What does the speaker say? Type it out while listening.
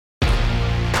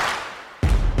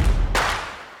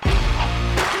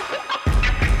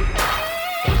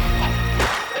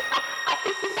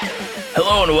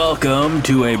Hello and welcome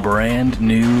to a brand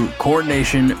new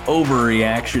Coordination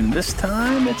Overreaction. This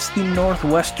time it's the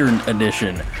Northwestern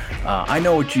edition. I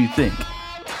know what you think.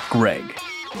 Greg,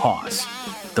 Haas.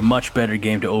 The much better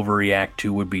game to overreact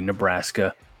to would be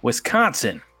Nebraska,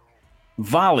 Wisconsin,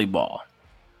 volleyball.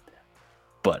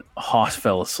 But Haas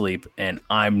fell asleep, and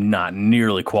I'm not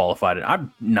nearly qualified.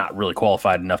 I'm not really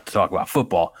qualified enough to talk about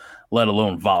football, let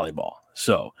alone volleyball.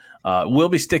 So we'll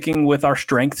be sticking with our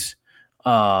strengths,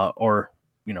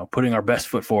 putting our best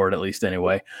foot forward, at least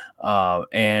anyway,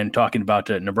 and talking about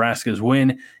Nebraska's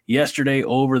win yesterday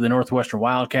over the Northwestern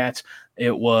Wildcats.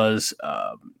 It was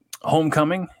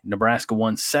homecoming. Nebraska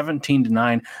won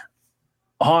 17-9.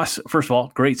 Haas, first of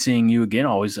all, great seeing you again.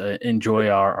 Always enjoy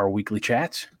our weekly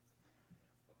chats.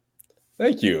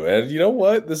 Thank you. And you know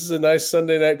what? This is a nice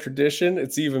Sunday night tradition.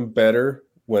 It's even better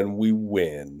when we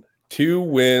win. 2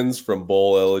 wins from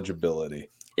bowl eligibility.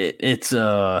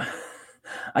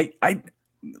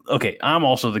 Okay, I'm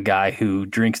also the guy who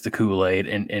drinks the Kool-Aid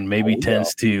and maybe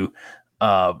tends to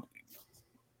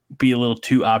be a little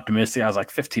too optimistic. I was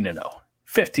like 15-0.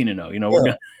 15-0,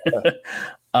 we're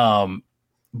gonna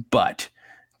but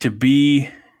to be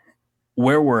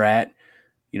where we're at,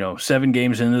 7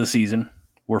 games into the season,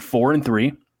 we're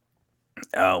 4-3.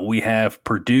 We have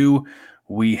Purdue,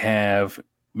 we have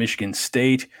Michigan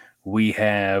State, we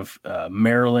have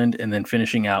Maryland, and then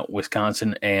finishing out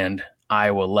Wisconsin and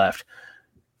Iowa left.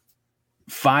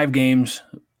 5 games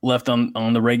left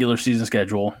on the regular season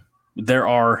schedule. There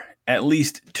are at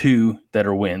least 2 that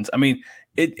are wins. I mean,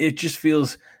 it just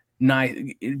feels nice,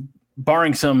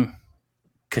 barring some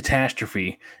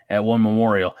catastrophe at one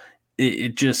Memorial.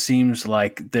 It just seems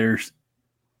like there's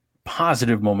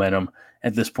positive momentum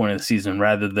at this point of the season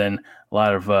rather than a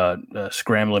lot of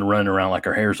scrambling, running around like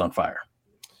our hair's on fire.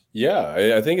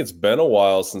 Yeah, I think it's been a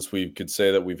while since we could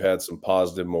say that we've had some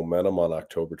positive momentum on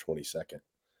October 22nd.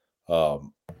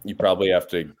 You probably have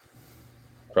to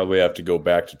go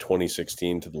back to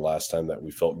 2016 to the last time that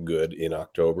we felt good in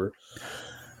October.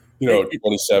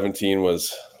 2017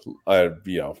 was, I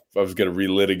was going to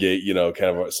relitigate,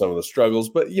 kind of some of the struggles,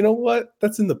 but you know what?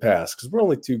 That's in the past because we're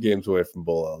only 2 games away from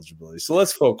bowl eligibility. So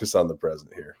let's focus on the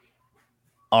present here.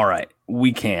 All right,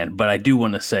 we can, but I do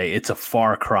want to say it's a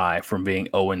far cry from being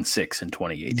 0-6 in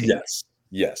 2018.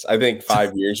 Yes. I think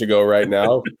 5 years ago right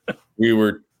now, we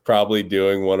were probably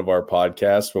doing one of our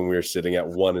podcasts when we were sitting at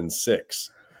 1-6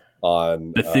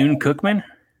 on Bethune-Cookman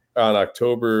on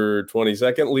October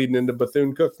 22nd, leading into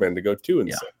Bethune-Cookman to go 2-6.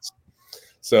 Yeah.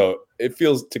 So it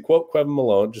feels, to quote Kevin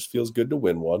Malone, just feels good to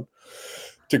win one.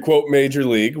 To quote Major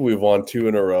League, we've won 2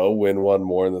 in a row, win 1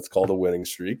 more, and that's called a winning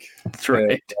streak. That's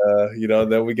right.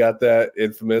 And, then we got that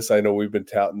infamous, I know we've been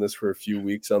touting this for a few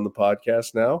weeks on the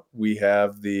podcast now. We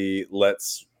have the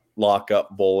Let's Lock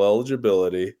Up Bowl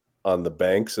eligibility on the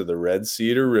banks of the Red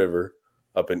Cedar River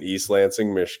up in East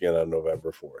Lansing, Michigan on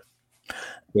November 4th.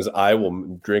 Because I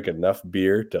will drink enough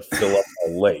beer to fill up a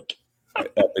lake up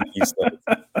in East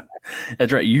Lansing.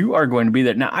 That's right. You are going to be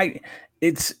there. Now,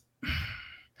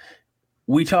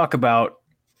 we talk about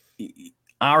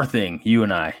our thing, you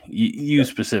and I, you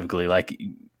specifically, like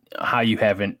how you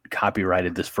haven't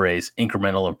copyrighted this phrase,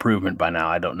 incremental improvement, by now.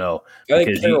 I don't know. I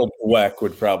think Carol Dweck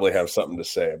would probably have something to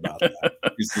say about that.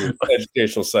 He's the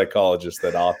educational psychologist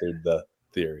that authored the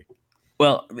theory.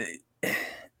 Well,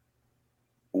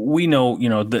 we know,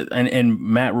 and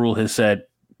Matt Rule has said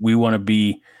we want to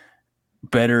be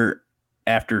better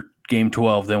after game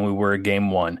 12 than we were at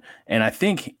game 1. And I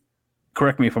think,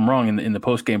 correct me if I'm wrong, in the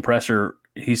post-game presser,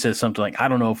 he says something like, I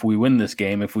don't know if we win this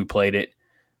game if we played it,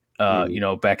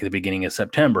 back at the beginning of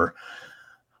September.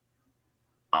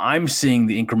 I'm seeing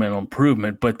the incremental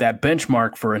improvement, but that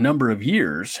benchmark for a number of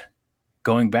years,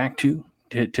 going back to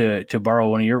borrow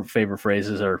one of your favorite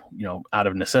phrases, or, out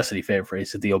of necessity favorite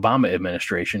phrase, the Obama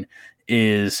administration,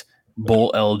 is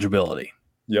bowl eligibility.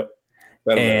 Yep.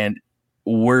 And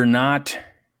we're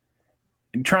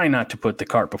trying not to put the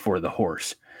cart before the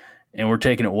horse. And we're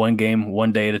taking it one game,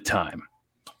 one day at a time.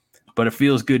 But it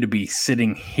feels good to be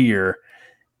sitting here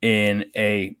in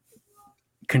a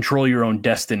control your own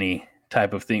destiny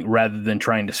type of thing, rather than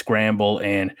trying to scramble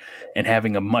and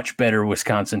having a much better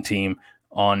Wisconsin team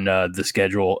on the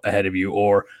schedule ahead of you,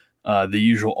 or the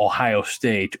usual Ohio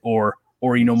State, or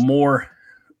more.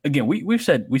 Again, we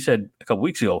said a couple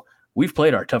weeks ago, we've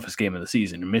played our toughest game of the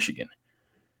season in Michigan.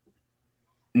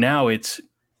 Now it's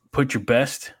put your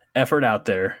best effort out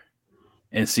there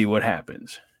and see what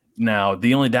happens. Now,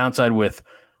 the only downside with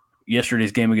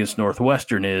yesterday's game against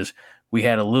Northwestern is we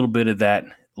had a little bit of that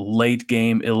late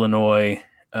game Illinois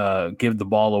give the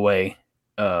ball away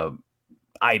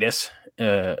itis,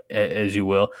 as you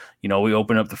will. We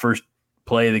open up the first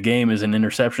play of the game is an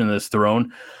interception that's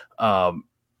thrown. And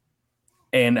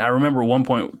I remember at one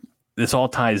point, this all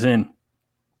ties in.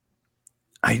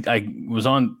 I was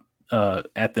on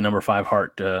at the Number 5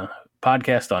 Heart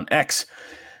podcast on X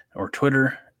or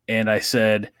Twitter, and I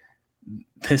said,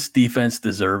 this defense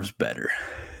deserves better.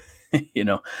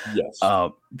 Yes.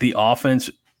 The offense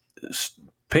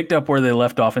picked up where they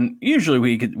left off, and usually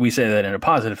we say that in a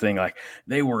positive thing, like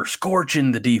they were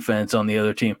scorching the defense on the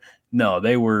other team. No,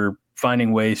 they were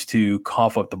finding ways to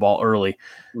cough up the ball early.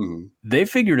 Mm-hmm. They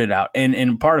figured it out,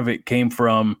 and part of it came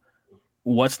from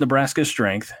what's Nebraska's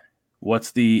strength,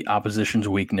 what's the opposition's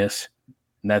weakness,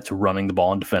 and that's running the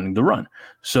ball and defending the run.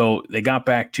 So they got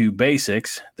back to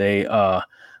basics. They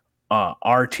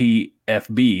RTFB'd,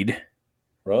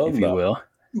 if you will,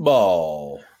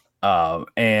 ball,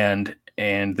 and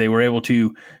they were able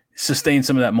to sustain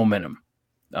some of that momentum.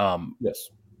 Yes.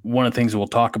 One of the things we'll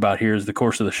talk about here is the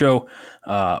course of the show.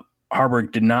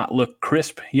 Haarberg did not look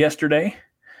crisp yesterday.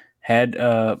 Had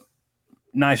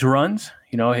nice runs,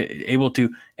 able to,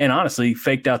 and honestly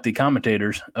faked out the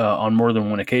commentators on more than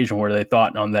one occasion where they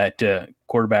thought on that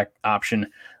quarterback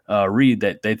option read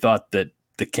that they thought that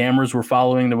the cameras were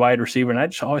following the wide receiver. And I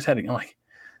just always had to go like,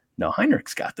 no,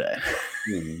 Heinrich's got that.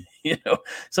 Mm-hmm.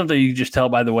 Something you just tell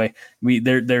by the way.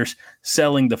 There's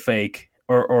selling the fake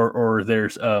or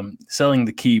there's selling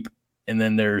the keep, and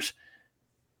then there's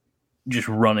just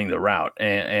running the route.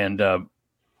 And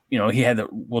he had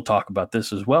we'll talk about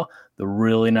this as well, the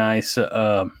really nice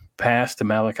pass to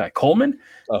Malachi Coleman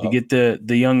to get the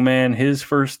young man his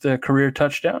first career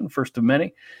touchdown, first of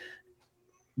many.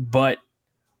 But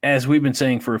as we've been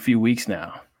saying for a few weeks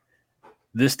now,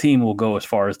 this team will go as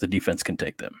far as the defense can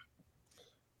take them.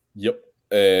 Yep.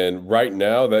 And right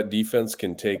now, that defense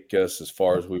can take us as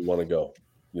far as we want to go.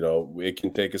 It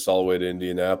can take us all the way to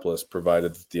Indianapolis,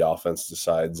 provided that the offense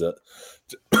decides I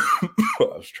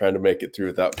was trying to make it through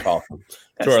without coughing.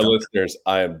 To our listeners,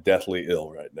 I am deathly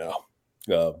ill right now.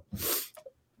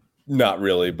 Not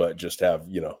really, but just have,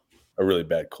 a really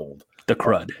bad cold. The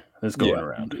crud is going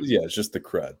around. Yeah, it's just the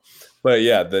crud. But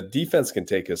yeah, the defense can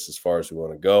take us as far as we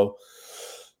want to go.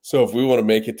 So if we want to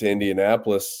make it to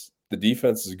Indianapolis, the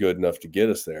defense is good enough to get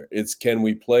us there. It's can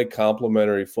we play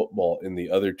complementary football in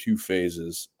the other two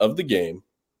phases of the game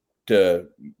to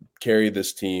carry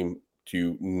this team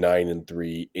to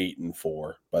 9-3,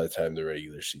 8-4 by the time the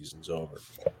regular season's over.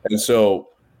 And so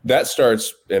that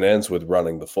starts and ends with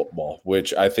running the football,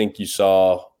 which I think you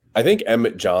saw. I think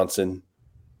Emmett Johnson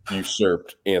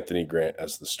usurped Anthony Grant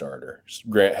as the starter.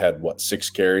 Grant had 6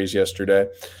 carries yesterday.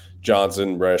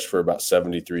 Johnson rushed for about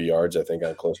 73 yards, I think,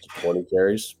 on close to 20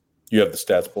 carries. You have the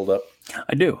stats pulled up?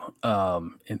 I do.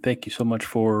 And thank you so much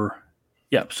for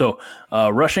So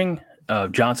rushing,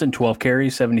 Johnson, 12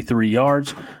 carries, 73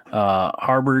 yards.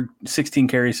 Haarberg, 16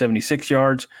 carries, 76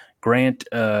 yards. Grant,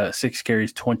 6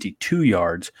 carries, 22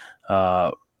 yards.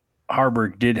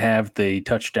 Haarberg did have the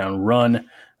touchdown run.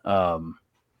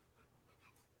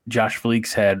 Josh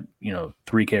Fleeks had,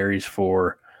 3 carries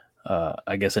for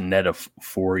I guess a net of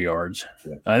 4 yards.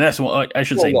 Yeah. That's what I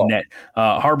should say net.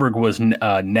 Haarberg was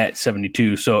net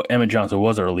 72. So Emmett Johnson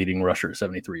was our leading rusher at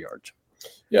 73 yards.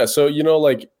 Yeah. So,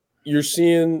 you're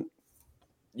seeing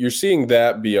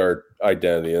that be our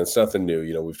identity, and it's nothing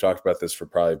new. We've talked about this for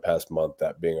probably the past month,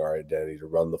 that being our identity, to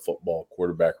run the football,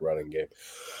 quarterback running game.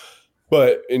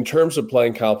 But in terms of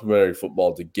playing complementary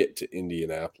football to get to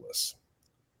Indianapolis,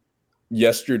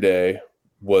 yesterday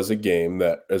was a game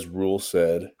that, as Rule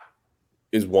said,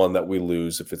 is one that we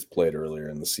lose if it's played earlier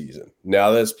in the season.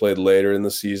 Now that it's played later in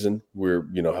the season, we're,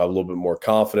 have a little bit more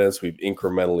confidence. We've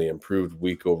incrementally improved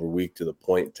week over week to the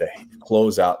point to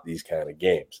close out these kind of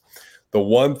games. The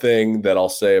one thing that I'll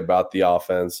say about the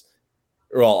offense,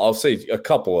 I'll say a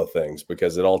couple of things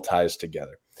because it all ties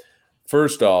together.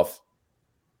 First off,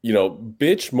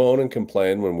 bitch, moan, and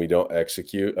complain when we don't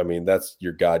execute. I mean, that's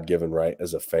your God-given right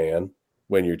as a fan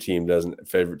when your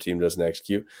favorite team doesn't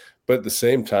execute. But at the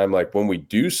same time, like when we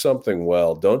do something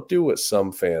well, don't do what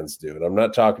some fans do. And I'm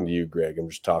not talking to you, Greg. I'm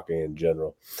just talking in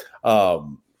general.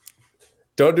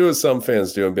 Don't do what some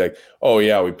fans do and be like, oh,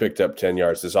 yeah, we picked up 10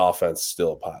 yards. This offense is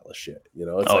still a pile of shit.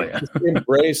 It's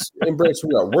embrace who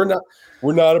we are.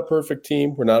 We're not a perfect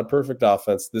team. We're not a perfect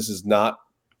offense. This is not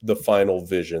the final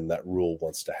vision that Rule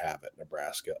wants to have at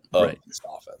Nebraska of this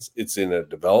offense. It's in a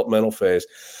developmental phase.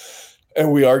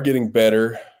 And we are getting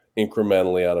better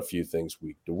incrementally on a few things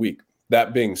week to week.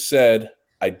 That being said,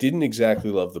 I didn't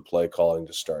exactly love the play calling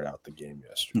to start out the game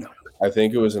yesterday. No. I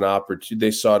think it was an opportunity.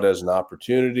 They saw it as an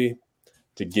opportunity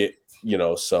to get,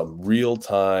 build some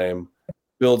real-time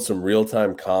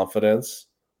confidence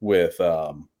with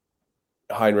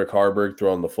Heinrich Haarberg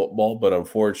throwing the football, but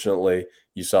unfortunately,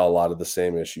 you saw a lot of the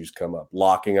same issues come up.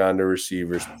 Locking onto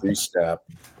receivers pre-snap,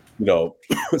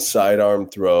 sidearm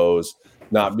throws,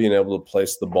 not being able to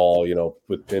place the ball,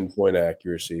 with pinpoint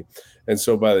accuracy. And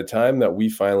so by the time that we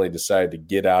finally decided to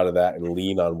get out of that and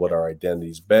lean on what our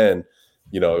identity's been,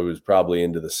 it was probably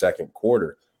into the second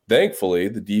quarter. Thankfully,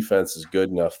 the defense is good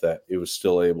enough that it was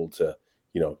still able to,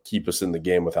 keep us in the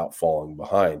game without falling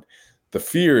behind. The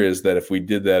fear is that if we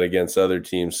did that against other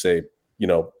teams, say,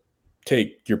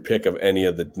 take your pick of any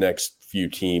of the next few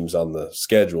teams on the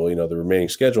schedule, the remaining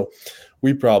schedule,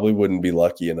 we probably wouldn't be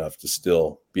lucky enough to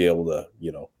still be able to,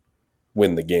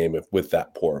 win the game with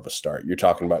that poor of a start. You're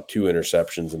talking about 2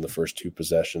 interceptions in the first 2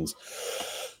 possessions.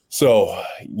 So,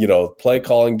 play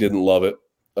calling, didn't love it.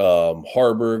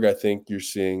 Haarberg, I think you're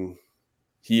seeing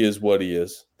he is what he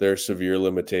is. There are severe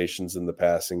limitations in the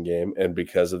passing game. And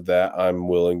because of that, I'm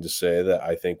willing to say that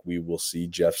I think we will see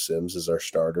Jeff Sims as our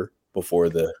starter before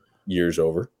the year's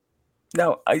over.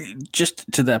 Now,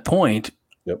 just to that point,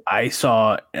 Yep. I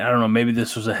saw, I don't know, maybe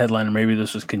this was a headline or maybe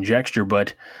this was conjecture,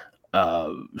 but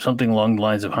something along the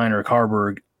lines of Heinrich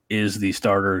Haarberg is the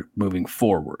starter moving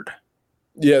forward.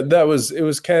 Yeah, it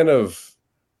was kind of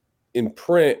in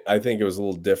print. I think it was a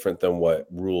little different than what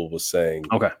Rule was saying.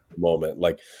 Okay. At the moment.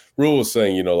 Like Rule was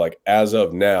saying, as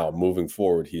of now, moving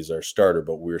forward, he's our starter,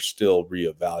 but we're still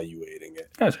reevaluating it.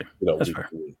 That's fair. That's week fair.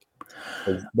 to week.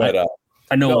 But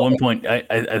I know at one point,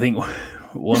 I think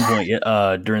one point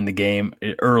during the game,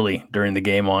 early during the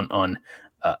game on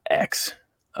X,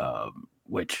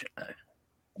 which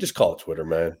just call it Twitter,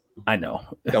 man. I know.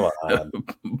 Come on.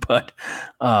 But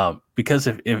because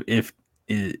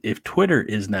if Twitter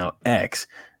is now X,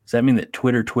 does that mean that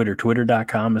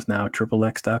Twitter.com is now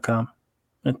XXX.com?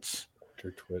 It's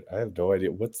Twitter. I have no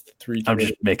idea. What's the 3? I'm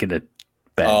just making a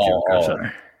bad joke. I'm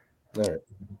sorry. All right.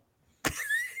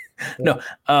 No.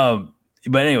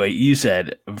 But anyway, you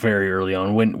said very early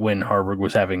on when Haarberg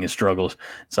was having his struggles,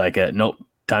 it's like, nope,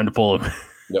 time to pull him.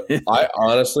 Yep.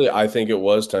 I think it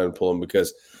was time to pull him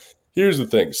because here's the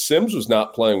thing. Sims was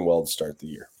not playing well to start the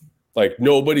year. Like,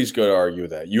 nobody's going to argue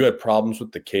that. You had problems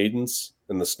with the cadence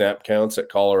and the snap counts at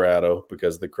Colorado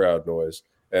because of the crowd noise.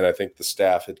 And I think the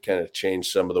staff had kind of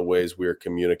changed some of the ways we were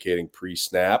communicating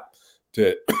pre-snap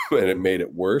and it made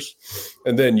it worse.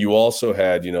 And then you also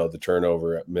had, the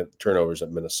turnovers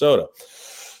at Minnesota.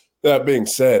 That being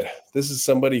said, this is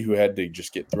somebody who had to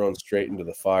just get thrown straight into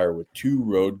the fire with 2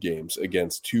 road games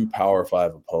against 2 Power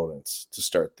 5 opponents to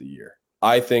start the year.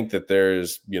 I think that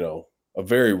there's, a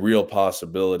very real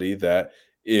possibility that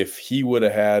if he would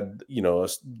have had,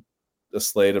 a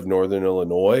slate of Northern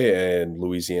Illinois and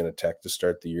Louisiana Tech to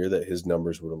start the year, that his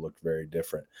numbers would have looked very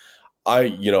different. I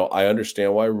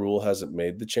understand why Rule hasn't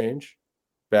made the change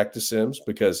back to Sims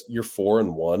because you're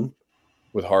 4-1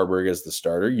 with Haarberg as the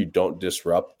starter. You don't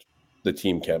disrupt the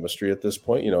team chemistry at this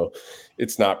point.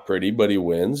 It's not pretty, but he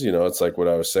wins. It's like what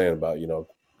I was saying about,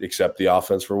 accept the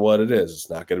offense for what it is. It's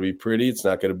not going to be pretty. It's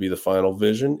not going to be the final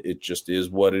vision. It just is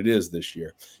what it is this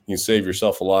year. You can save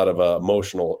yourself a lot of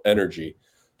emotional energy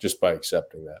just by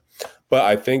accepting that. But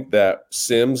I think that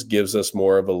Sims gives us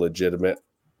more of a legitimate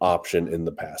option in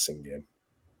the passing game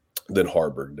than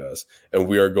Haarberg does. And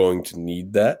we are going to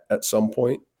need that at some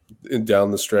point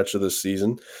down the stretch of this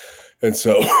season. And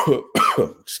so,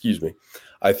 excuse me,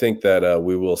 I think that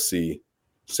we will see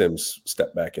Sims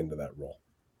step back into that role.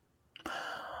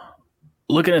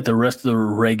 Looking at the rest of the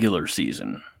regular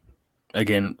season,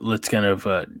 again, let's kind of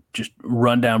just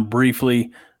run down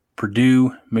briefly.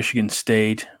 Purdue, Michigan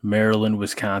State, Maryland,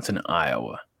 Wisconsin,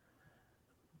 Iowa.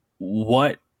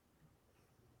 What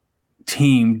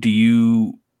team do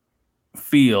you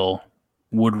feel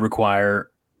would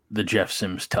require the Jeff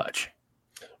Sims touch?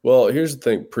 Well, here's the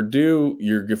thing. Purdue,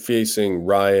 you're facing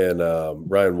Ryan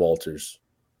Walters,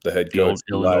 the head coach.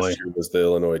 Last year was the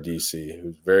Illinois DC,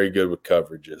 who's very good with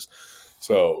coverages.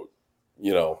 So,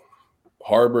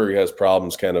 Haarberg has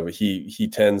problems kind of. He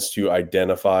tends to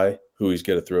identify who he's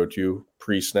going to throw to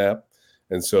pre-snap.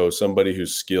 And so somebody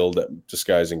who's skilled at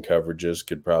disguising coverages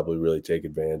could probably really take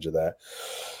advantage of that.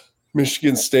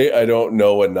 Michigan State, I don't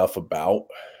know enough about,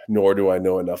 nor do I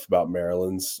know enough about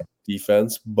Maryland's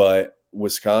defense, but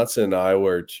Wisconsin and Iowa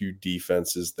are 2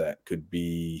 defenses that could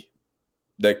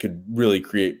really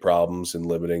create problems in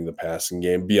limiting the passing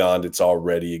game beyond its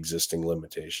already existing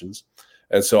limitations.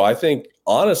 And so I think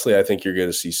you're going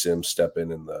to see Sims step in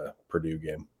the Purdue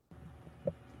game.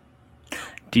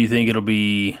 Do you think it'll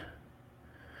be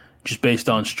just based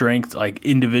on strength, like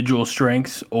individual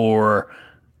strengths, or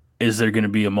is there going to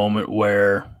be a moment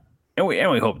where, and we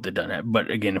hope that doesn't happen,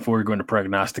 but again, if we're going to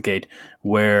prognosticate,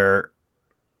 where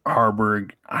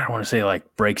Haarberg, I don't want to say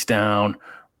like breaks down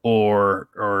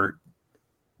or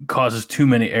causes too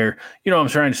many errors. You know what I'm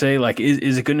trying to say? Like,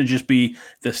 is it going to just be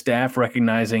the staff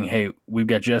recognizing, hey, we've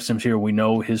got Jeff Sims here. We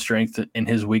know his strengths and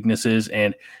his weaknesses,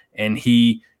 and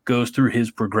he goes through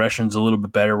his progressions a little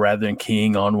bit better rather than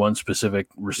keying on one specific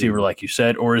receiver, like you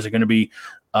said? Or is it going to be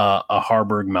a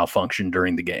Haarberg malfunction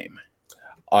during the game?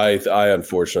 I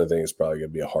unfortunately think it's probably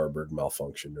going to be a Haarberg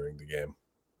malfunction during the game.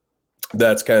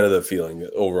 That's kind of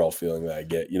the overall feeling that I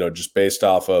get, just based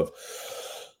off of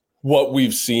what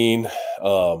we've seen,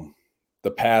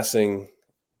 the passing.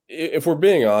 If we're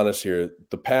being honest here,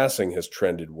 the passing has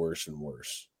trended worse and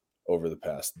worse over the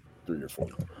past 3 or 4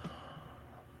 months.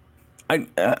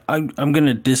 I'm going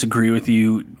to disagree with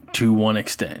you to one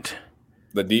extent.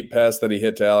 The deep pass that he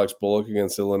hit to Alex Bullock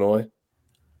against Illinois?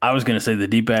 I was going to say the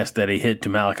deep pass that he hit to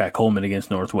Malachi Coleman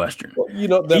against Northwestern. Well,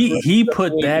 he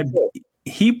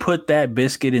put that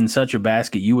biscuit in such a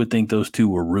basket, you would think those two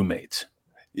were roommates.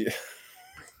 Yeah.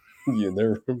 Yeah,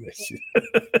 they're roommates.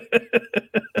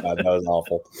 God, that was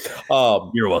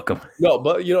awful. You're welcome. No,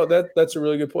 but that's a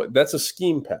really good point. That's a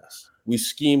scheme pass. We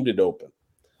schemed it open.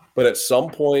 But at some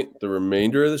point, the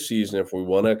remainder of the season, if we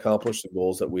want to accomplish the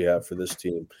goals that we have for this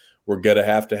team, we're going to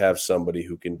have somebody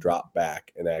who can drop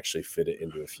back and actually fit it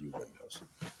into a few windows.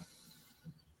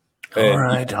 All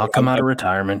right, I'll come out of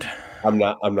retirement. I'm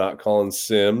not calling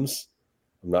Sims.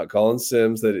 I'm not calling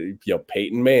Sims that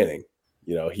Peyton Manning.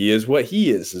 He is what he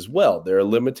is as well. There are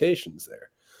limitations there.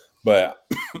 But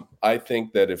I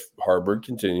think that if Haarberg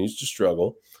continues to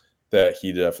struggle, that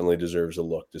he definitely deserves a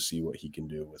look to see what he can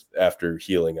do after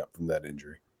healing up from that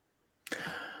injury.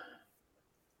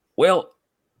 Well,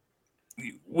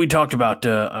 we talked about,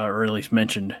 or at least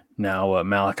mentioned now,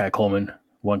 Malachi Coleman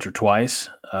once or twice.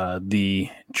 The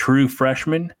true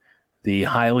freshman, the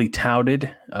highly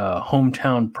touted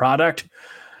hometown product,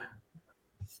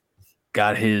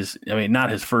 got not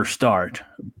his first start,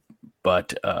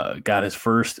 but got his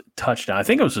first touchdown. I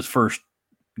think it was his first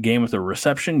game with a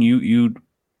reception.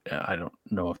 I don't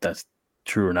know if that's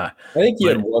true or not. I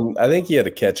think he had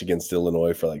a catch against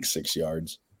Illinois for like 6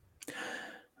 yards.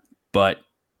 But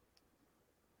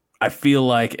I feel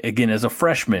like, again, as a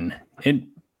freshman,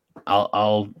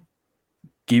 I'll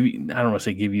give you, I don't want to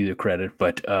say give you the credit,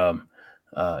 but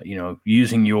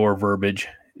using your verbiage,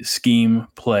 scheme,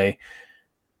 play,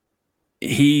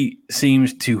 he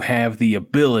seems to have the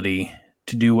ability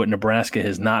to do what Nebraska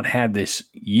has not had this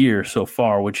year so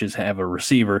far, which is have a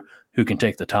receiver who can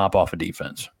take the top off of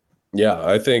defense. Yeah,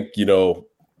 I think,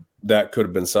 that could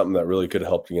have been something that really could have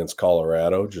helped against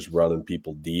Colorado, just running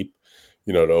people deep,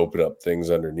 to open up things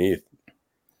underneath.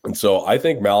 And so I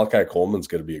think Malachi Coleman's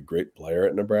going to be a great player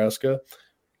at Nebraska.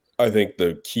 I think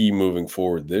the key moving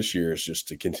forward this year is just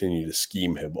to continue to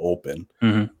scheme him open.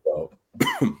 Mm-hmm. So,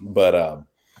 but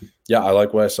yeah, I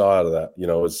like what I saw out of that.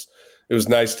 It was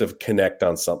nice to connect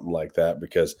on something like that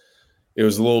because it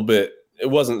was it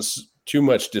wasn't too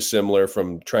much dissimilar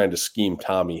from trying to scheme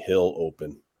Tommy Hill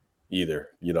open either,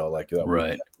 like that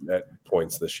right at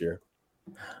points this year.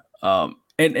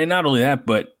 And not only that,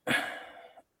 but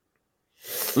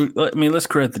let's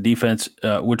credit the defense,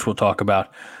 which we'll talk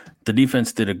about. The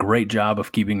defense did a great job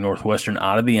of keeping Northwestern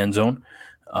out of the end zone.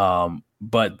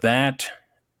 But that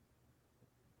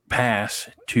pass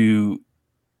to,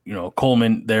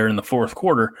 Coleman there in the fourth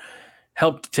quarter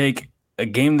helped take a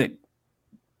game that,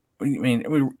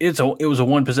 it was a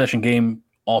one possession game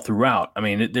all throughout.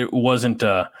 It wasn't,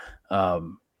 there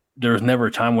was never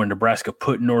a time when Nebraska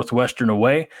put Northwestern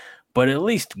away, but at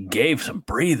least gave some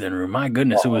breathing room. My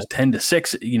goodness, it was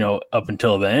 10-6, up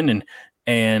until then,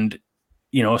 and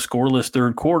a scoreless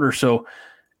third quarter. So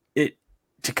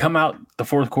to come out the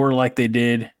fourth quarter like they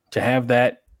did, to have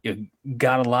that,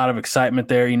 got a lot of excitement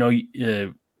there.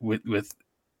 With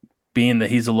being that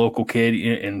he's a local kid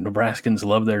and Nebraskans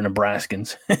love their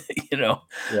Nebraskans,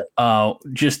 Yeah.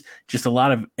 Just a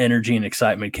lot of energy and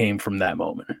excitement came from that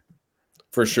moment.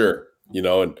 For sure.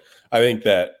 And I think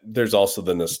that there's also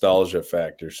the nostalgia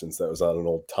factor since that was on an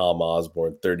old Tom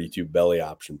Osborne 32 belly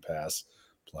option pass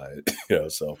play,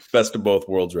 so best of both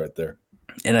worlds right there.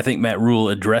 And I think Matt Rule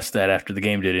addressed that after the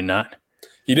game, did he not?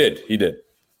 He did.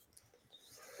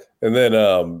 And then,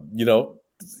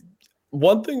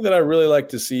 one thing that I really like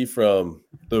to see from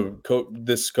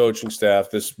this coaching staff,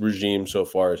 this regime so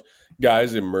far is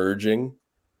guys emerging,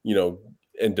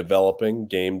 and developing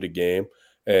game to game.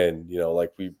 And,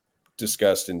 like we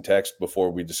discussed in text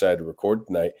before we decided to record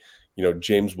tonight,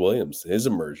 James Williams, his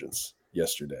emergence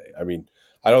yesterday.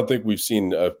 I don't think we've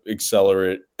seen a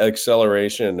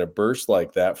acceleration and a burst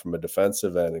like that from a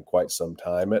defensive end in quite some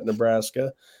time at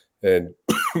Nebraska. And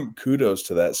kudos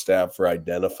to that staff for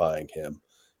identifying him,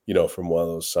 from one of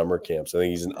those summer camps. I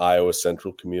think he's an Iowa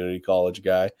Central Community College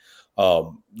guy.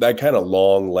 That kind of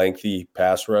long, lengthy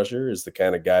pass rusher is the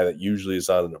kind of guy that usually is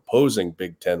on an opposing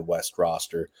Big Ten West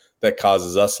roster that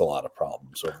causes us a lot of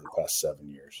problems over the past 7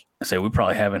 years. I say we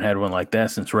probably haven't had one like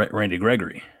that since Randy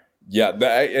Gregory. Yeah,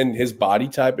 and his body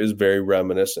type is very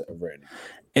reminiscent of Randy.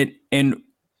 And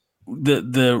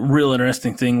the real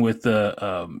interesting thing with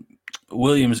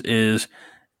Williams is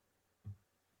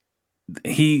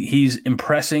he's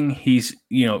impressing. He's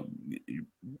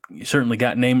certainly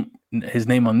got his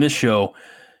name on this show,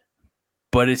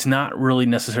 but it's not really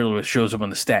necessarily what shows up on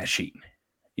the stat sheet.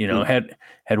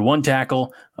 Had one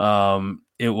tackle.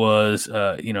 It was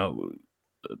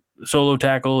solo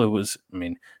tackle. It was,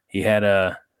 he had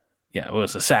it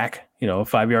was a sack, a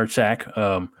 5-yard sack.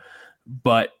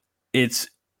 But it's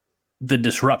the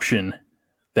disruption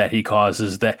that he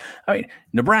causes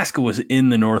Nebraska was in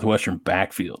the Northwestern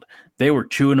backfield. They were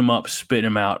chewing him up, spitting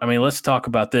him out. Let's talk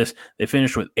about this. They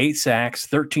finished with 8 sacks,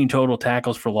 13 total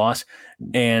tackles for loss,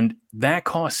 and that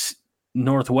costs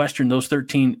Northwestern, those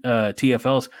 13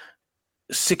 TFLs,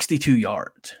 62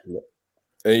 yards.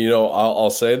 And,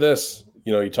 I'll say this.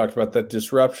 You talked about that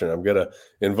disruption. I'm going to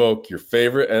invoke your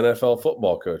favorite NFL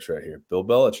football coach right here, Bill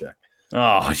Belichick.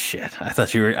 Oh, shit. I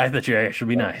thought you should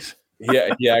be nice.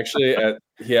 Yeah, he actually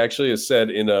has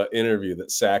said in an interview that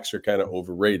sacks are kind of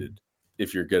overrated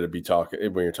if you're going to be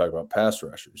when you're talking about pass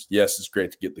rushers. Yes, it's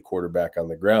great to get the quarterback on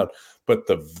the ground, but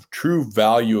the true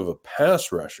value of a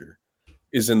pass rusher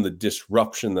is in the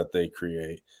disruption that they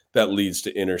create that leads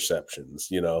to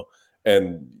interceptions,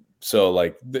 And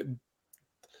so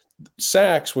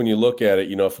sacks, when you look at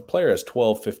it, if a player has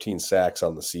 12, 15 sacks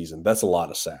on the season, that's a lot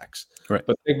of sacks. Right.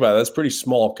 But think about it, that's pretty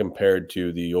small compared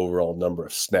to the overall number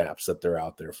of snaps that they're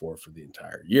out there for the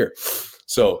entire year.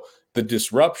 So the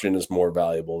disruption is more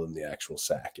valuable than the actual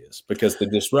sack is, because the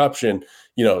disruption,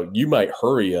 you might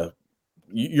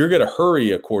you're going to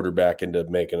hurry a quarterback into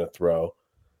making a throw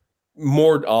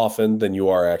more often than you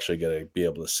are actually going to be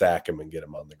able to sack him and get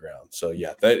him on the ground. So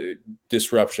yeah, that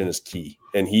disruption is key.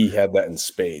 And he had that in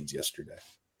spades yesterday.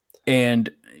 And,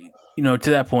 to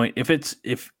that point,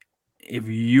 if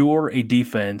you're a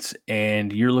defense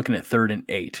and you're looking at 3rd and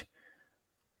 8,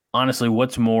 honestly,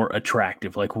 what's more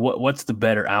attractive? What's the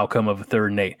better outcome of a 3rd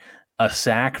and 8? A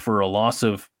sack for a loss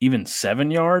of even 7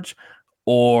 yards,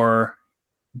 or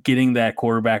getting that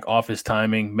quarterback off his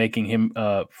timing, making him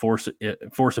force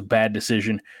a bad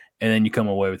decision, and then you come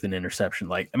away with an interception?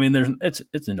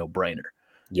 It's a no-brainer.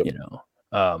 Yep.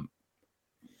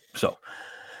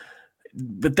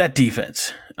 But that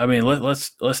defense,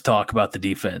 let's talk about the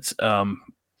defense.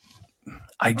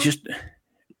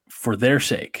 For their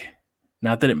sake,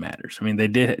 not that it matters.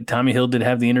 Tommy Hill did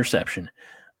have the interception.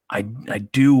 I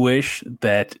do wish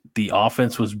that the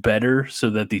offense was better so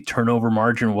that the turnover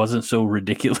margin wasn't so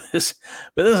ridiculous.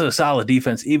 But this is a solid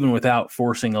defense, even without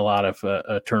forcing a lot of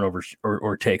turnovers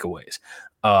or takeaways.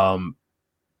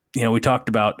 We talked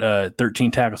about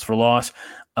 13 tackles for loss.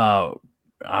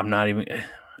 I'm not even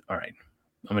 – all right.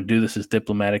 I'm going to do this as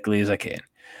diplomatically as I can.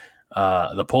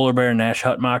 The Polar Bear, Nash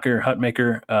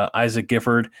Hutmaker, Isaac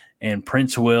Gifford, and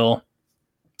Prince Will,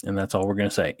 and that's all we're going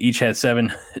to say, each had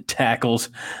 7 tackles.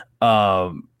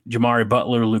 Jamari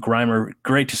Butler, Luke Reimer,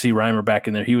 great to see Reimer back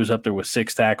in there. He was up there with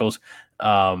 6 tackles.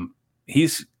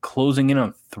 He's closing in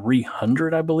on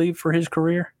 300, I believe, for his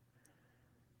career.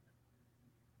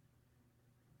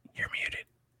 You're muted.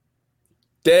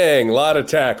 Dang, a lot of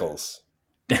tackles.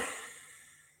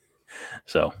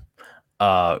 So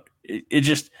it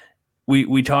just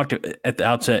we talked at the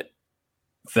outset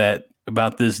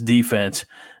about this defense,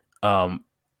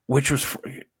 which was,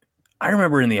 I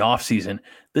remember in the offseason,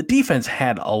 the defense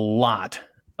had a lot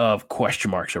of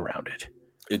question marks around it.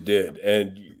 It did.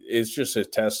 And it's just a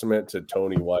testament to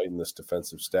Tony White and this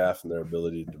defensive staff and their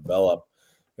ability to develop.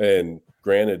 And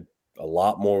granted, a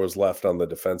lot more was left on the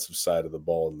defensive side of the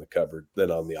ball in the cupboard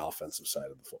than on the offensive side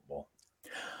of the football.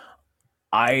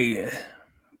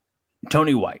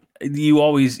 Tony White,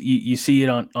 you see it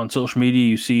on social media,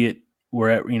 you see it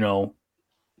where,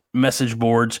 message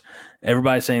boards,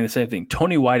 everybody's saying the same thing.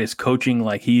 Tony White is coaching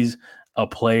like he's a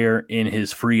player in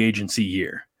his free agency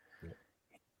year.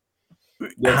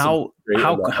 How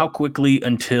quickly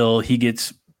until he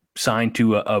gets signed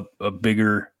to a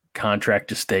bigger contract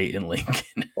to stay in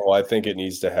Lincoln? Oh, I think it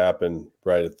needs to happen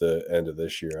right at the end of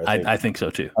this year. I think so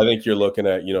too. I think you're looking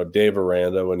at, Dave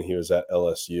Aranda when he was at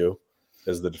LSU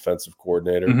as the defensive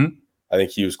coordinator. Mm-hmm. I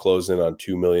think he was closing on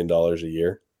 $2 million a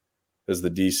year as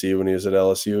the DC when he was at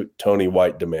LSU. Tony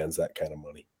White demands that kind of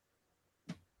money.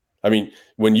 I mean,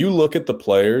 when you look at the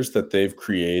players that they've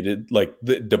created,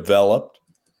 developed,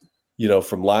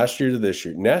 from last year to this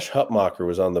year, Nash Hutmacher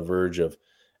was on the verge of,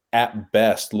 at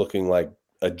best, looking like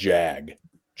a jag,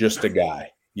 just a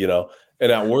guy,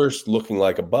 and at worst looking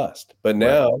like a bust. But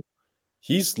now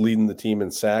he's leading the team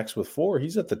in sacks with 4.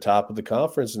 He's at the top of the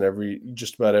conference in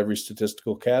just about every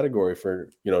statistical category for,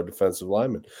 defensive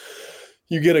linemen.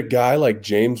 You get a guy like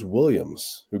James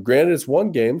Williams, who, granted, it's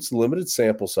one game, it's a limited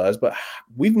sample size, but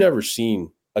we've never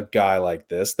seen a guy like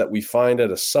this that we find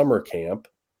at a summer camp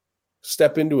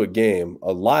step into a game,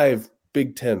 a live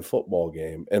Big Ten football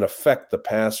game, and affect the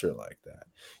passer like that.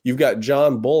 You've got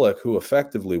John Bullock, who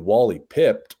effectively Wally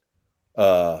pipped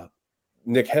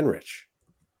Nick Heinrich.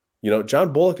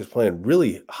 John Bullock is playing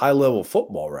really high-level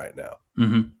football right now.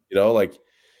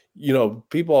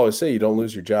 People always say you don't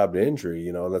lose your job to injury,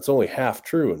 and that's only half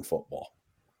true in football.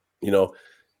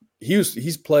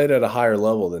 He's played at a higher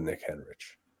level than Nick Heinrich.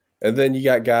 And then you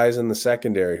got guys in the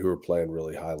secondary who are playing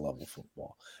really high-level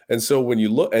football. And so when you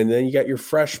look – and then you got your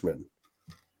freshmen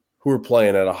who are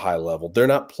playing at a high level. They're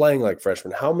not playing like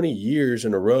freshmen. How many years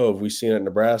in a row have we seen at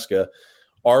Nebraska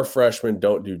our freshmen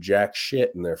don't do jack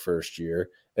shit in their first year,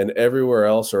 and everywhere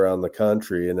else around the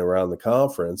country and around the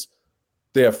conference,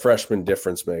 they have freshman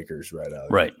difference makers right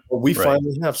out. Right. But we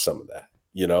finally have some of that,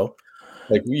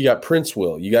 Like you got Prince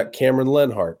Will, you got Cameron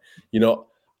Lenhart,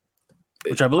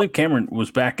 which I believe Cameron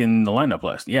was back in the lineup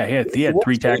last. Yeah, he had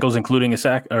 3 tackles, including a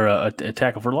sack or a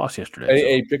tackle for loss yesterday.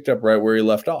 And he picked up right where he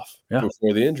left off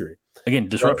before the injury. Again,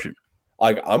 disruption.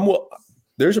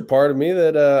 There's a part of me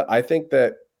that I think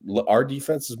that our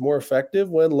defense is more effective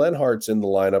when Lenhart's in the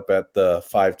lineup at the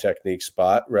 5 technique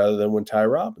spot rather than when Ty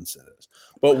Robinson is.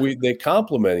 But they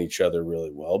complement each other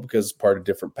really well because it's part of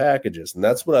different packages. And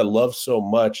that's what I love so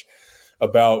much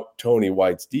about Tony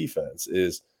White's defense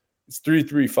is it's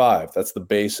 3-3-5. That's the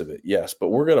base of it, yes. But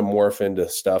we're going to morph into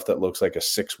stuff that looks like a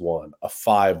 6-1, a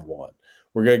 5-1.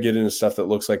 We're going to get into stuff that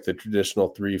looks like the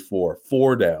traditional 3-4,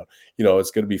 4 down.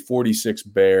 It's going to be 46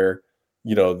 bear,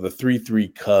 the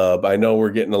 3-3 cub. I know we're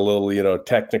getting a little,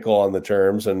 technical on the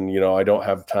terms, and, I don't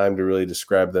have time to really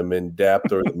describe them in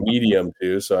depth or the medium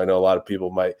too. So I know a lot of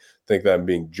people might think that I'm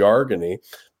being jargony,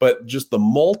 but just the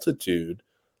multitude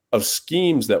of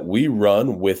schemes that we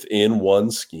run within one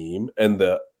scheme and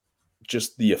the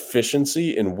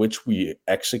efficiency in which we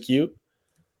execute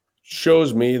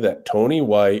shows me that Tony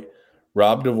White,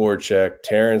 Rob Dvorak,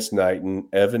 Terrence Knighton,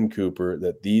 Evan Cooper,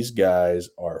 that these guys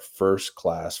are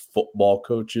first-class football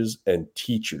coaches and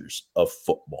teachers of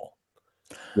football.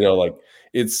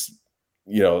 Previous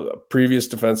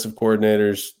defensive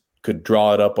coordinators could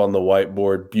draw it up on the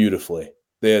whiteboard beautifully.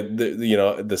 They had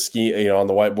the scheme, on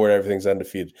the whiteboard, everything's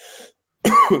undefeated.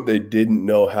 They didn't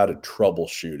know how to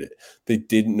troubleshoot it. They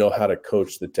didn't know how to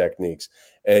coach the techniques.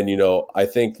 And, I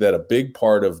think that a big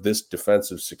part of this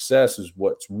defensive success is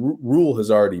what Rule has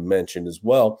already mentioned as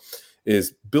well,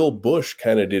 is Bill Bush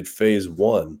kind of did phase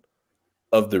 1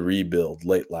 of the rebuild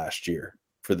late last year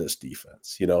for this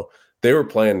defense. They were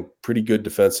playing pretty good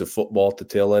defensive football at the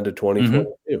tail end of 2022.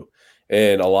 Mm-hmm.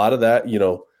 And a lot of that,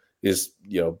 is,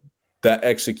 that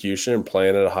execution and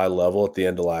playing at a high level at the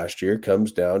end of last year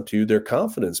comes down to their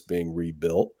confidence being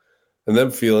rebuilt and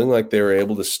them feeling like they were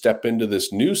able to step into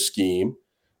this new scheme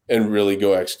and really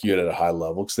go execute at a high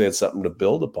level because they had something to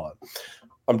build upon.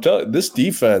 I'm telling you, this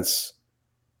defense,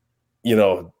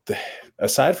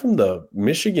 aside from the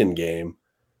Michigan game,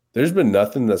 there's been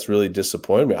nothing that's really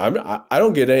disappointed me. I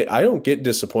don't get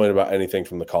disappointed about anything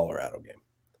from the Colorado game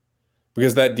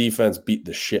because that defense beat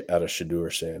the shit out of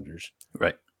Shedeur Sanders.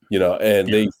 Right.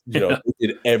 They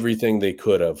did everything they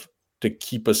could have to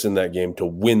keep us in that game, to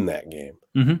win that game.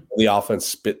 Mm-hmm. The offense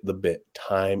spit the bit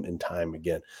time and time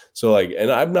again. So,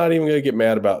 and I'm not even going to get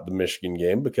mad about the Michigan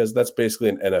game because that's basically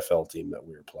an NFL team that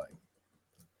we were playing.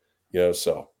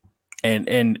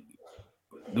 And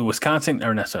the Wisconsin,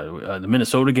 or not, sorry, the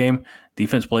Minnesota game,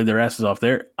 defense played their asses off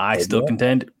there. I still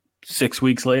contend 7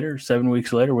 weeks later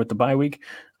with the bye week,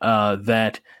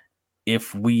 that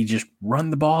if we just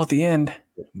run the ball at the end,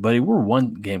 buddy, we're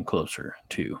one game closer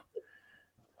to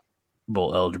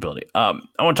bowl eligibility. I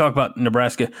want to talk about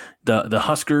Nebraska. The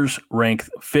Huskers rank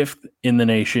 5th in the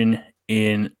nation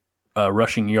in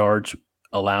rushing yards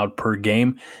allowed per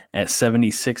game at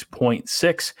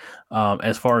 76.6.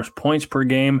 As far as points per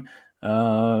game, they're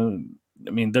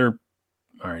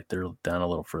all right. They're down a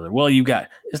little further. Well, you got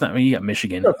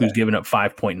Michigan, who's giving up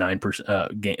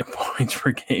 5.9% points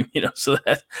per game.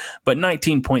 But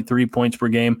 19.3 points per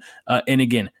game. And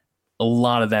again, a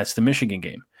lot of that's the Michigan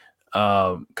game.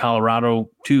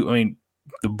 Colorado too.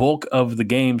 The bulk of the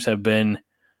games have been,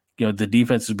 the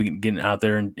defense has been getting out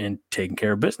there and taking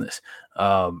care of business.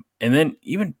 And then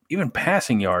even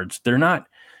passing yards, they're not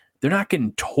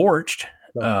getting torched.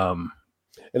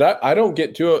 And I didn't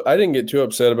get too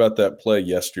upset about that play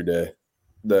yesterday.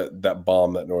 That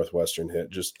bomb that Northwestern hit.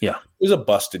 It was a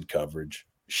busted coverage.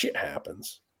 Shit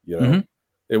happens, you know. Mm-hmm.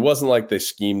 It wasn't like they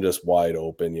schemed us wide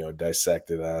open,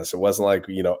 dissected us. It wasn't like,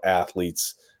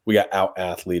 athletes, we got out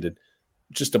athleted.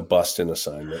 Just a busting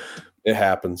assignment. It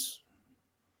happens.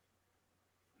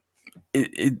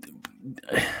 Kind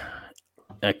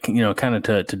of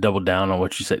to double down on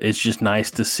what you said, it's just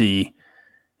nice to see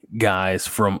guys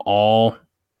from all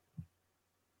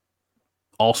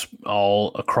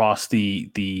across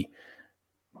the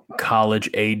college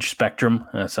age spectrum.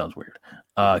 That sounds weird.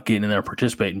 Getting in there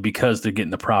participating because they're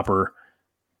getting the proper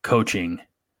coaching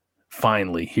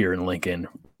finally here in Lincoln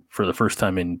for the first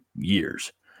time in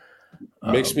years.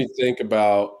 Makes me think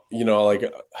about,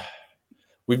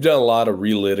 we've done a lot of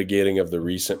relitigating of the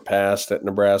recent past at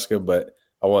Nebraska, but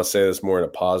I want to say this more in a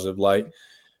positive light.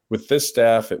 With this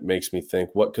staff, it makes me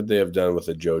think, what could they have done with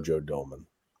a JoJo Doman?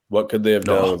 What could they have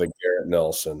done with a Garrett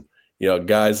Nelson?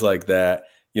 Guys like that,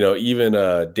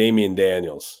 even Damian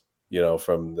Daniels,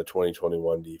 from the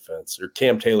 2021 defense, or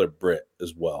Cam Taylor-Britt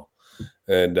as well.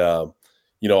 And, on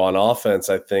offense,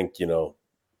 I think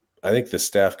the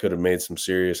staff could have made some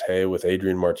serious hay with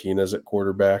Adrian Martinez at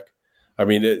quarterback. I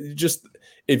mean,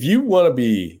 if you want to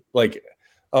be like,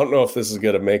 I don't know if this is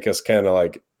going to make us kind of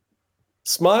like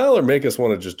smile or make us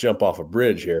want to just jump off a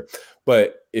bridge here,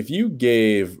 but if you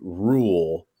gave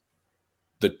Rule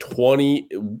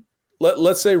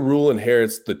let's say Rule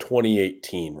inherits the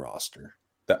 2018 roster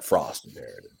that Frost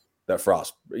inherited,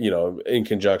 in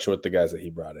conjunction with the guys that he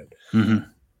brought in. Mm-hmm.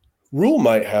 Rule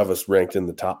might have us ranked in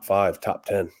the top 5, top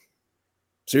 10.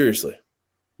 Seriously.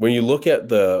 When you look at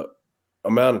the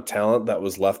amount of talent that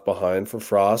was left behind for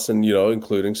Frost and,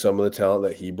 including some of the talent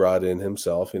that he brought in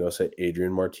himself, say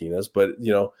Adrian Martinez. But,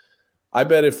 I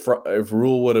bet if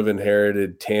Rule would have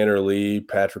inherited Tanner Lee,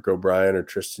 Patrick O'Brien, or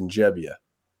Tristan Gebbia,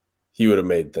 he would have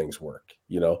made things work,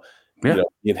 He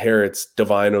inherits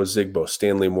Divino Zigbo,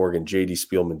 Stanley Morgan, J.D.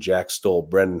 Spielman, Jack Stoll,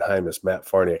 Brendan Hymas, Matt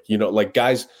Farniak,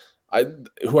 guys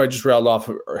who I just rattled off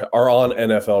are on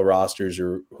NFL rosters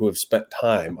or who have spent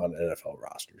time on NFL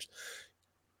rosters.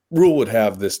 Rule would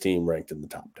have this team ranked in the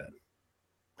top 10,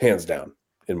 hands down,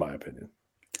 in my opinion.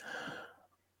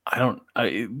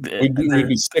 We'd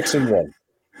be 6-1.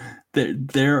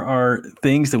 There are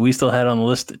things that we still had on the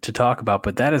list to talk about,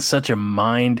 but that is such a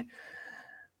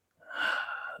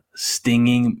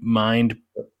mind-stinging,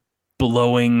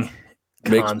 mind-blowing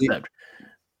concept.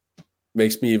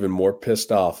 Makes me even more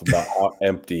pissed off about how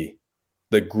empty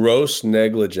the gross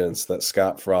negligence that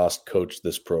Scott Frost coached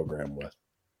this program with.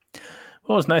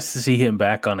 Well, it was nice to see him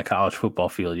back on a college football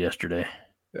field yesterday.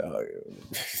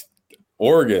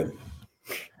 Oregon.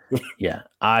 Yeah,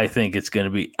 I think it's going to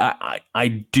be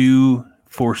I do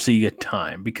foresee a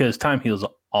time because time heals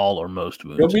all or most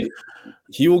wounds.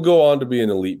 He will go on to be an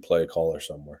elite play caller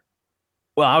somewhere.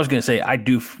 Well, I was going to say I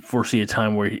do foresee a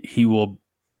time where he will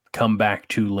come back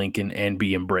to Lincoln and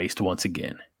be embraced once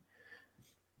again.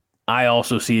 I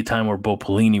also see a time where Bo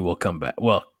Pelini will come back.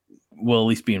 Well, will at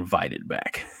least be invited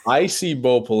back. I see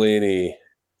Bo Pelini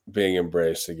being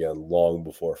embraced again long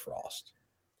before Frost.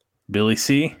 Billy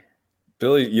C.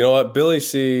 You know what? Billy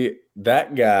C.,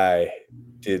 that guy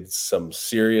did some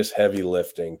serious heavy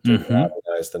lifting to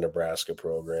modernize the Nebraska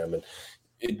program. And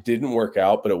it didn't work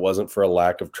out, but it wasn't for a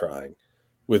lack of trying.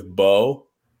 With Bo,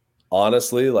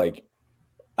 honestly,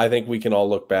 I think we can all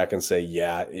look back and say,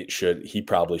 yeah, he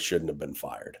probably shouldn't have been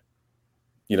fired.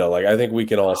 I think we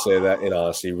can all say that in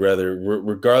honesty,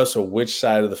 regardless of which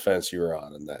side of the fence you were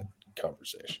on in that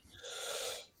conversation.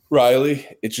 Riley,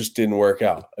 it just didn't work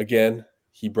out. Again,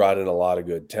 he brought in a lot of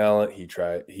good talent.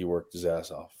 He worked his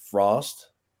ass off. Frost.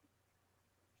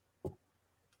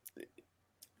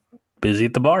 Busy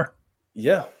at the bar.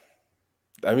 Yeah.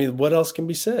 I mean, what else can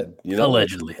be said?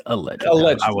 Allegedly. I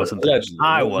wasn't there.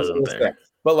 I wasn't there.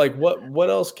 But what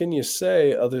else can you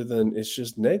say other than it's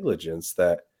just negligence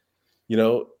that,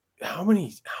 how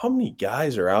many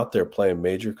guys are out there playing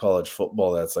major college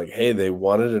football that's like, hey, they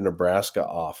wanted a Nebraska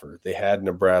offer. They had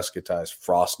Nebraska ties.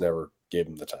 Frost never gave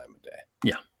them the time of day.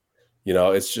 Yeah.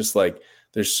 It's just like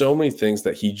there's so many things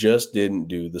that he just didn't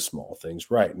do the small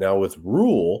things right. Now with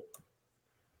Rule,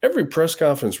 every press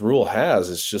conference Rule has,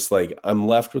 it's just like I'm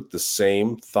left with the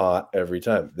same thought every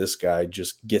time. This guy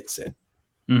just gets it.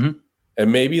 Mm-hmm.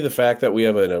 And maybe the fact that we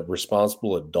have a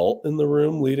responsible adult in the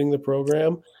room leading the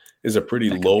program is a pretty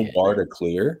low bar to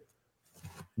clear.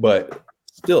 But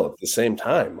still, at the same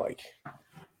time,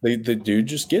 the dude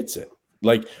just gets it.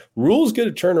 Rule's going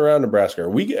to turn around Nebraska.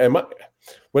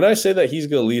 When I say that he's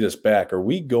going to lead us back, are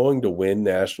we going to win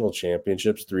national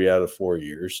championships 3 out of 4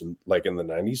 years, in the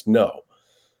 90s? No.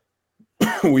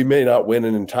 we may not win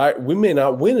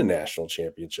a national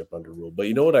championship under Rule. But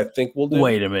you know what I think we'll do?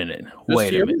 Wait a minute. Just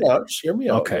hear me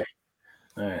out. Okay.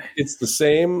 All right. It's the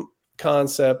same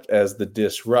concept as the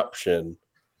disruption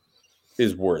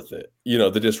is worth it.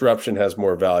 The disruption has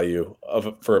more value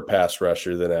for a pass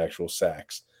rusher than actual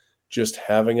sacks. Just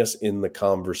having us in the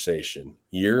conversation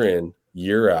year in,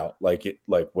 year out, like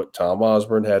what Tom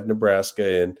Osborne had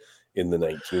Nebraska in the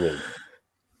 1980s.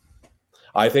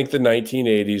 I think the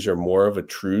 1980s are more of a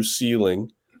true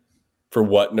ceiling for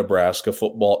what Nebraska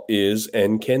football is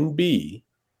and can be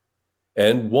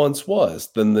and once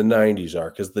was than the 90s are,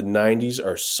 because the 90s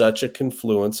are such a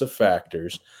confluence of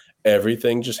factors.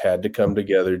 Everything just had to come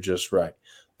together just right.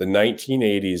 The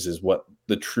 1980s is what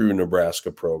the true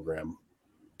Nebraska program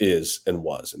is and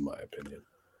was, in my opinion.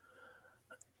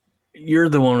 You're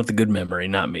the one with the good memory,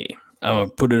 not me. I'm going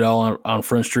to put it all on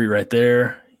Front Street right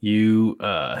there. You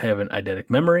have an eidetic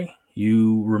memory.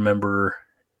 You remember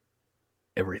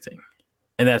everything.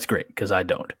 And that's great because I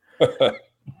don't.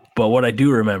 But what I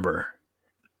do remember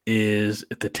is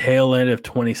at the tail end of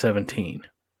 2017,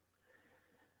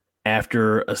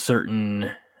 after a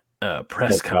certain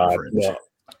press conference,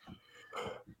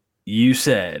 you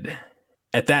said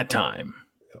at that time,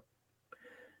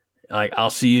 like, I'll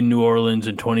see you in New Orleans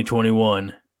in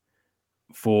 2021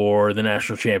 for the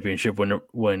national championship when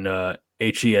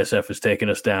HCSF is taking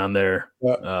us down there.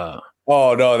 Oh,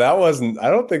 no, that wasn't – I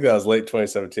don't think that was late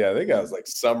 2017. I think that was like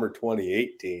summer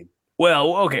 2018.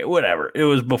 Well, okay, whatever. It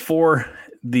was before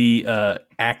the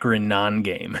Akron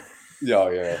non-game.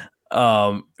 Yeah.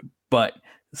 But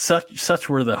such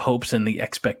were the hopes and the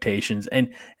expectations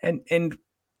and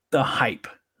the hype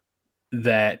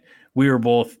that we were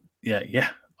both –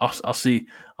 yeah. I'll see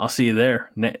you there.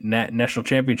 National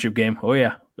championship game. Oh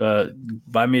yeah.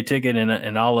 Buy me a ticket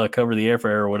and I'll cover the airfare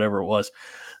or whatever it was.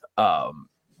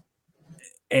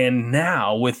 And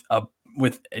now with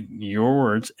your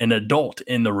words, an adult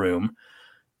in the room,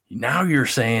 now you're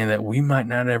saying that we might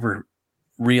not ever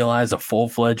realize a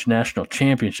full-fledged national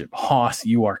championship. Haas,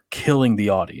 you are killing the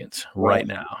audience right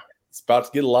now. It's about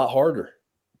to get a lot harder.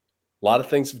 A lot of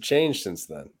things have changed since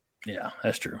then. Yeah,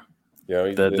 that's true.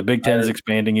 The Big Ten is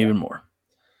expanding even more.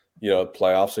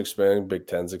 Playoffs expanding, Big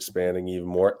Ten's expanding even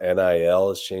more. NIL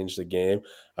has changed the game.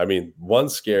 I mean, one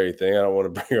scary thing, I don't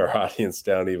want to bring our audience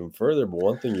down even further, but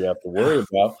one thing you have to worry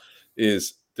about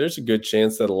is there's a good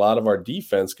chance that a lot of our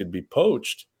defense could be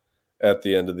poached at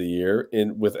the end of the year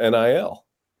with NIL.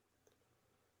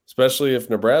 Especially if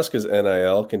Nebraska's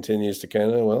NIL continues to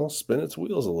kind of, spin its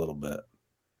wheels a little bit.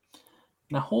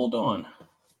 Now, hold on.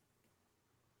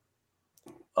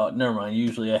 Never mind.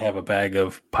 Usually I have a bag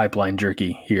of pipeline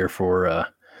jerky here for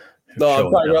no,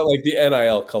 I'm talking about like the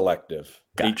NIL collective.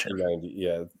 Gotcha.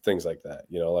 1890, things like that.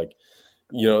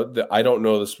 I don't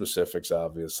know the specifics,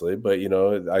 obviously, but,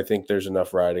 I think there's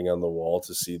enough writing on the wall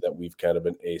to see that we've kind of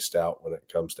been aced out when it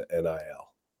comes to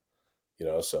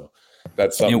NIL. So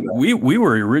that's something. We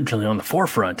were originally on the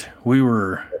forefront. We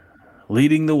were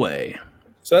leading the way.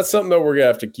 So that's something that we're going to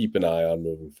have to keep an eye on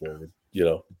moving forward.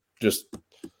 You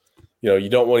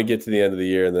don't want to get to the end of the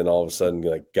year and then all of a sudden,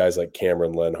 like guys like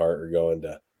Cameron Lenhart are going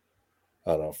to,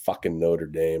 I don't know, fucking Notre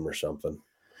Dame or something.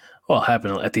 Well, it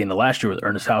happened at the end of last year with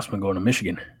Ernest Hausman going to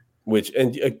Michigan.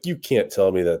 And you can't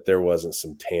tell me that there wasn't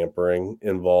some tampering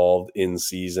involved in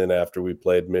season after we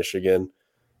played Michigan,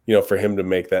 for him to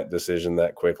make that decision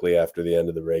that quickly after the end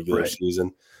of the regular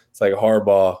season. It's like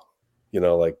Harbaugh,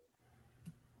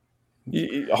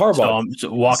 Harbaugh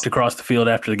so walked across the field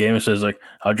after the game and says, like,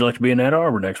 how'd you like to be in Ann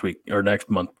Arbor next week or next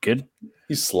month, kid?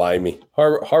 He's slimy.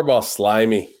 Harbaugh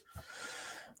slimy.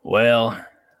 Well,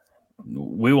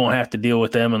 we won't have to deal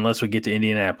with them unless we get to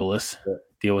Indianapolis. Yeah.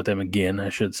 Deal with them again, I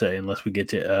should say, unless we get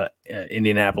to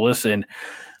Indianapolis. And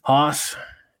Haas,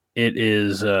 it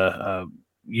is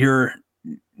you're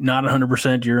not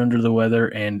 100%. You're under the weather,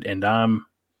 and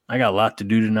I got a lot to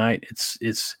do tonight.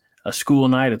 It's a school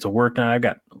night. It's a work night. I've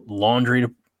got laundry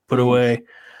to put away,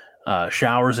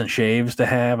 showers and shaves to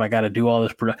have. I got to do all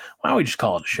this. Why don't we just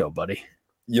call it a show, buddy?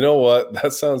 You know what?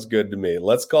 That sounds good to me.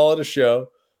 Let's call it a show.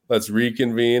 Let's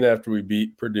reconvene after we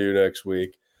beat Purdue next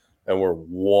week, and we're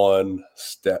one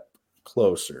step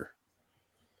closer.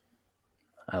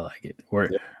 I like it.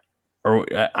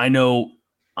 I know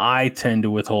I tend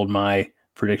to withhold my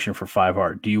prediction for 5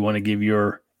 hard. Do you want to give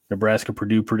your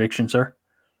Nebraska-Purdue prediction, sir?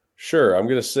 Sure. I'm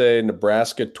going to say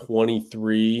Nebraska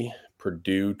 23,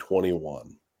 Purdue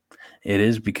 21. It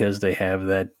is because they have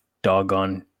that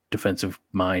doggone defensive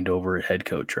mind over head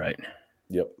coach, right?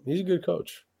 Yep. He's a good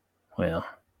coach. Well,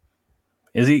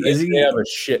 is he? They have a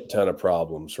shit ton of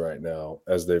problems right now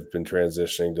as they've been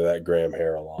transitioning to that Graham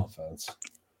Harrell offense.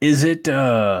 Is it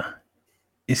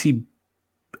is he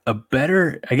a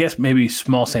better, I guess maybe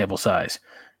small sample size.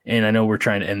 And I know we're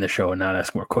trying to end the show and not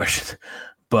ask more questions,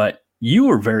 but you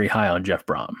were very high on Jeff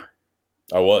Brom.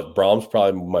 I was. Brom's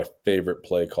probably my favorite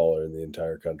play caller in the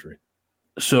entire country.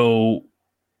 So,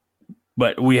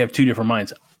 but we have two different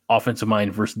minds, offensive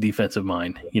mind versus defensive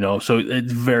mind, so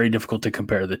it's very difficult to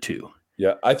compare the two.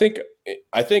 Yeah, I think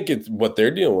it's what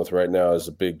they're dealing with right now is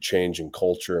a big change in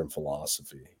culture and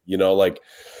philosophy.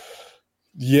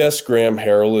 Yes, Graham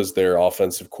Harrell is their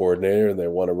offensive coordinator, and they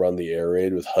want to run the air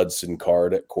raid with Hudson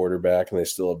Card at quarterback, and they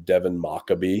still have Devin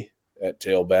Mockabee at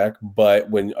tailback. But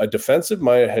when a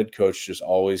defensive-minded head coach just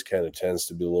always kind of tends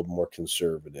to be a little more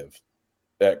conservative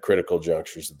at critical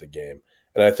junctures of the game.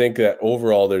 And I think that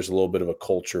overall there's a little bit of a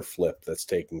culture flip that's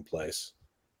taking place,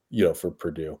 for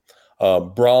Purdue.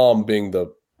 Brom being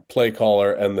the play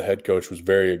caller and the head coach was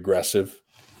very aggressive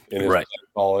in his play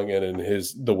calling and in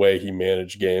the way he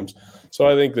managed games. So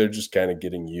I think they're just kind of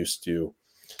getting used to,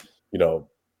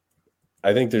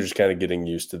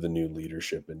 the new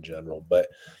leadership in general. But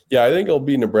yeah, I think it'll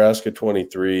be Nebraska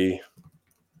 23,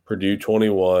 Purdue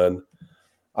 21.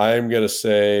 I'm going to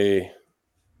say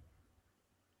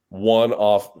one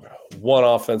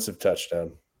offensive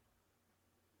touchdown.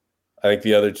 I think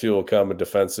the other two will come a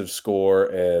defensive score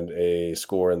and a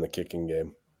score in the kicking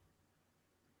game.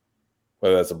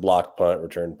 Whether that's a block punt,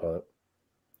 return punt.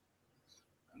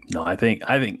 No, I think.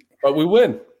 But we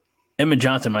win. Emmett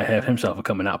Johnson might have himself a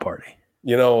coming out party.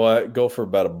 You know what? Go for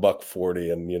about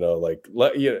 $140, and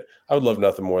I would love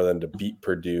nothing more than to beat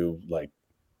Purdue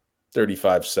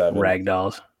 35-7.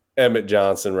 Ragdolls. Emmett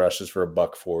Johnson rushes for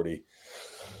 $140.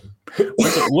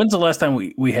 When's the last time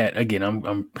we had?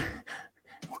 Again,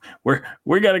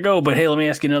 we got to go. But hey, let me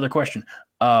ask you another question.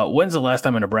 When's the last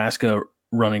time a Nebraska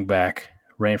running back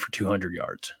ran for 200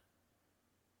 yards?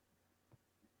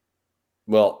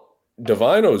 Well,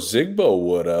 Divino Zigbo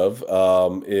would have,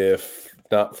 if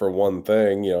not for one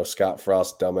thing, Scott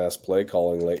Frost dumbass play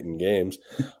calling late in games,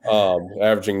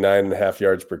 averaging 9.5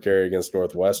 yards per carry against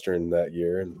Northwestern that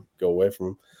year and go away from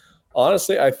him.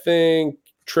 Honestly, I think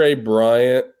Tre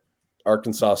Bryant,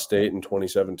 Arkansas State in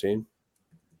 2017.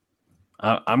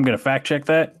 I'm going to fact check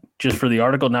that just for the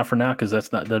article, not for now, because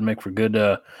doesn't make for good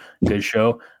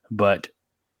show, but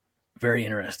very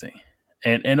interesting.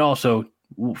 And also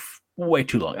way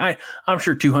too long. I'm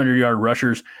sure 200-yard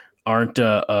rushers aren't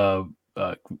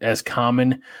as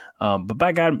common, but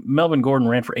by God, Melvin Gordon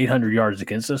ran for 800 yards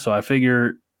against us, so I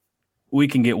figure we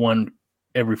can get one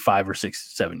every 5 or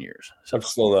 6, 7 years. So I'm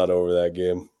still not over that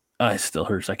game. It still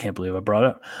hurts. I can't believe I brought it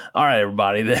up. All right,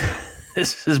 everybody.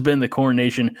 This has been the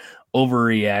Coronation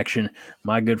Overreaction.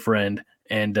 My good friend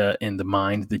and in the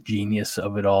mind, the genius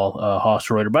of it all, Haas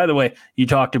Reuter. By the way, you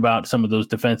talked about some of those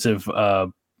defensive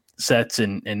sets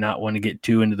and not want to get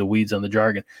too into the weeds on the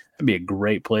jargon. That'd be a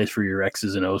great place for your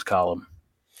X's and O's column.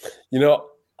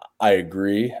 I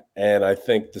agree. And I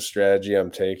think the strategy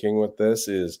I'm taking with this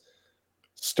is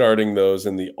starting those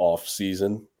in the off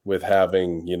season with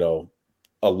having,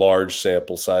 a large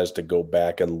sample size to go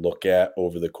back and look at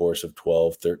over the course of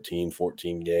 12, 13,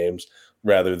 14 games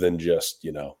rather than just,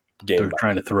 game. They're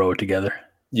trying to throw it together.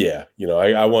 Yeah.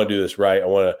 I want to do this right. I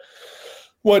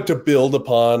want to build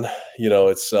upon,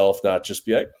 itself, not just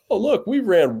be like, oh, look, we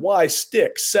ran Y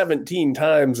stick 17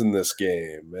 times in this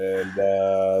game.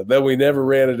 And then we never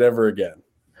ran it ever again.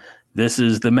 This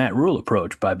is the Matt Rule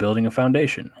approach by building a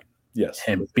foundation. Yes.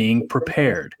 And being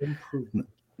prepared.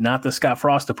 Not the Scott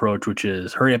Frost approach, which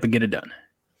is hurry up and get it done.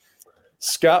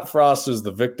 Scott Frost is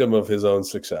the victim of his own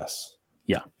success.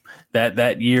 Yeah.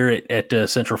 That year at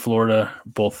Central Florida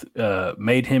both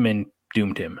made him and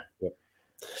doomed him. Yep.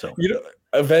 So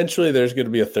eventually there's going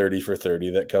to be a 30 for 30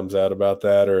 that comes out about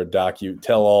that, or a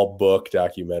tell-all book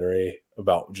documentary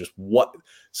about just what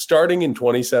starting in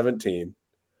 2017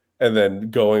 and then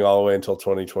going all the way until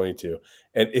 2022.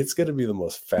 And it's going to be the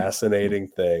most fascinating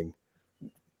thing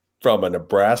from a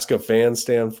Nebraska fan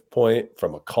standpoint,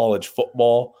 from a college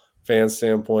football fan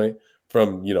standpoint,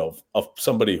 from, of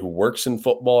somebody who works in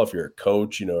football, if you're a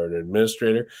coach, or an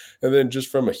administrator, and then just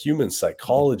from a human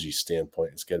psychology standpoint,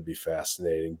 it's going to be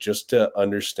fascinating just to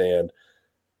understand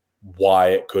why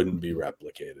it couldn't be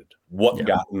replicated, what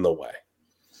got in the way.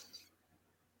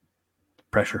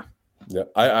 Pressure. Yeah,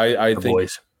 I think,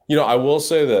 boys. I will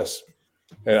say this,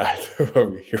 and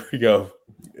here we go,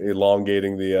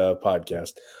 elongating the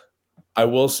podcast. I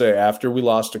will say after we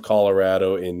lost to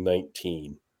Colorado in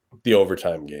 19, the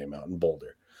overtime game out in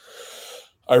Boulder,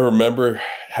 I remember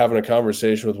having a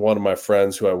conversation with one of my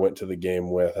friends who I went to the game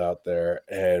with out there,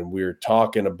 and we were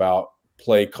talking about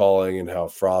play calling and how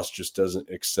Frost just doesn't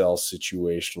excel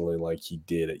situationally like he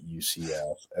did at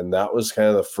UCF. And that was kind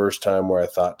of the first time where I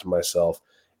thought to myself,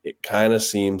 it kind of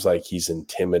seems like he's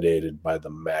intimidated by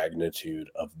the magnitude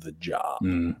of the job.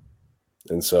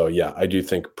 And so, yeah, I do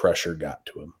think pressure got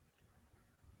to him.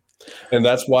 And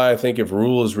that's why I think if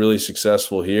Rule is really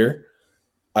successful here,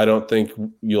 I don't think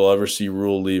you'll ever see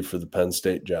Rule leave for the Penn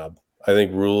State job. I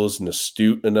think Rule is an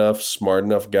astute enough, smart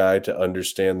enough guy to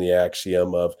understand the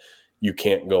axiom of you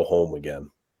can't go home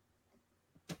again.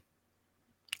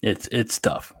 It's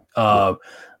tough. No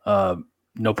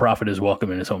prophet is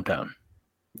welcome in his hometown.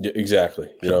 Yeah, exactly.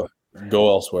 Go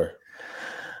elsewhere.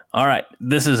 All right.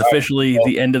 This is officially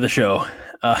the end of the show.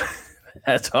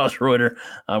 That's Hoss Reuter.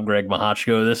 I'm Greg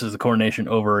Mahochko. This is the Coronation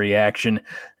Overreaction.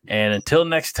 And until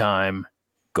next time,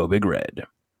 go Big Red.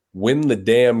 Win the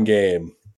damn game.